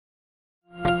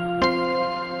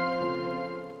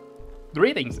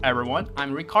Greetings everyone,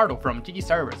 I'm Ricardo from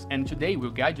GGServers, and today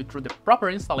we'll guide you through the proper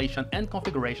installation and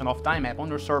configuration of DynMap on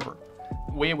your server.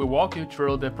 We will walk you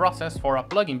through the process for a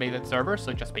plugin-based server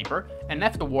such as Paper, and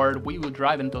afterward we will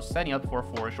dive into setting up for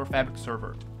Forge or Fabric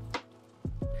server.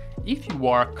 If you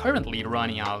are currently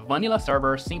running a vanilla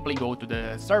server, simply go to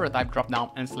the server type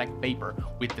dropdown and select Paper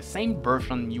with the same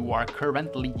version you are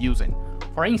currently using.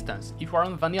 For instance, if you are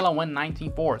on vanilla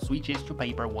 1.19.4, switch it to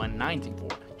Paper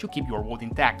 1.19.4 to keep your world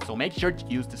intact, so make sure to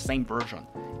use the same version.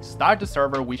 Start the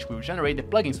server, which will generate the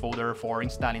plugins folder for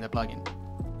installing the plugin.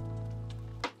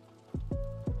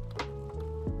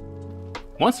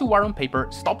 Once you are on Paper,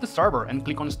 stop the server and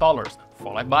click on Installers,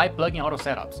 followed by Plugin Auto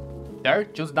Setups. There,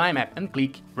 choose DynMap and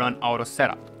click Run Auto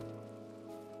Setup.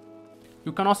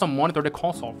 You can also monitor the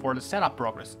console for the setup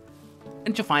progress.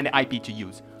 And to find the IP to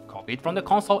use, copy it from the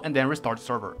console and then restart the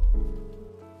server.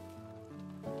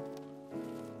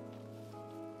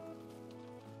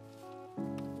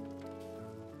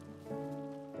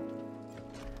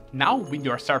 Now, with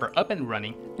your server up and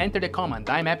running, enter the command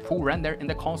DynMap full render in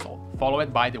the console,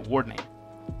 followed by the word name.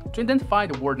 To identify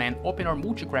the word name, open our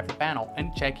multi-craft panel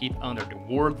and check it under the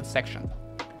word section.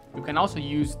 You can also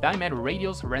use DynMap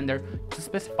radius render to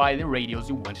specify the radius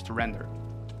you want to render.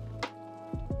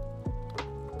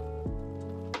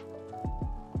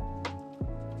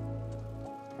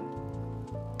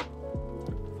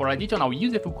 For additional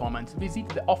useful comments, visit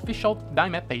the official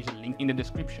DynMap page link in the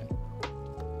description.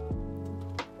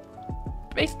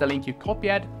 Paste the link you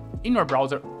copied in your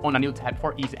browser on a new tab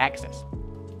for easy access.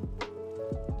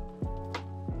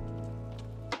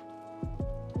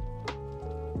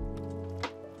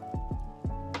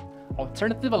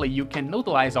 Alternatively, you can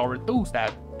utilize our Tools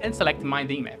tab and select My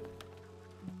DynMap.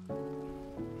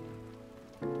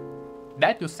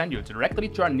 That will send you directly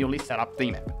to our newly set up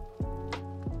DynMap.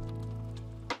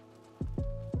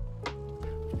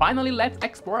 Finally, let's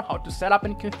explore how to set up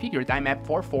and configure DynMap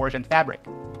for Forge and Fabric.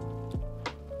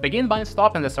 Begin by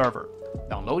stopping the server,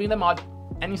 downloading the mod,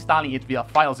 and installing it via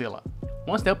FileZilla.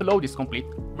 Once the upload is complete,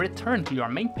 return to your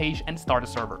main page and start the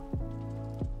server.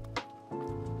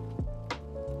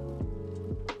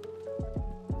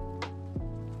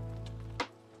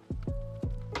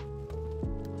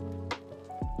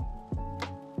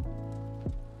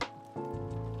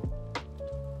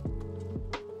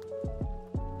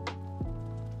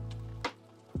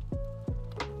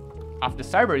 After the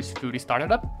server is fully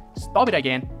started up, stop it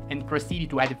again and proceed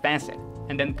to Advanced,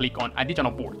 and then click on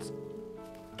Additional Ports.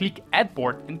 Click Add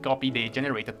Port and copy the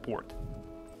generated port.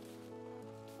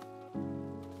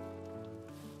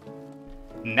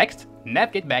 Next,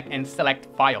 navigate back and select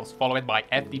Files, followed by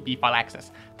FTP File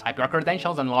Access. Type your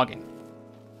credentials and login.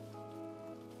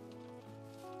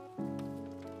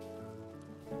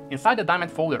 Inside the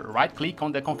DynMap folder, right-click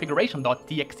on the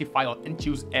configuration.txt file and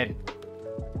choose Edit.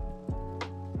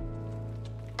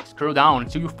 Scroll down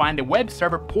until you find the web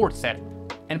server port set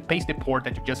and paste the port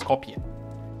that you just copied.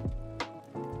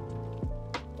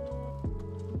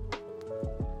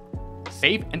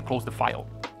 Save and close the file.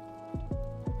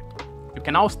 You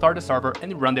can now start the server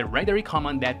and run the rendering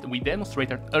command that we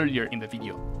demonstrated earlier in the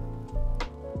video.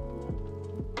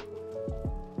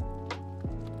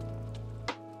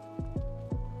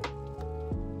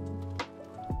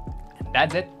 And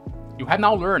that's it. You have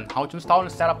now learned how to install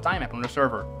and set up DynMap on your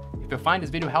server. If you find this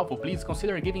video helpful, please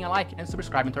consider giving a like and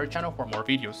subscribing to our channel for more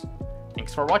videos.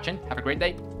 Thanks for watching, have a great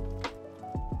day!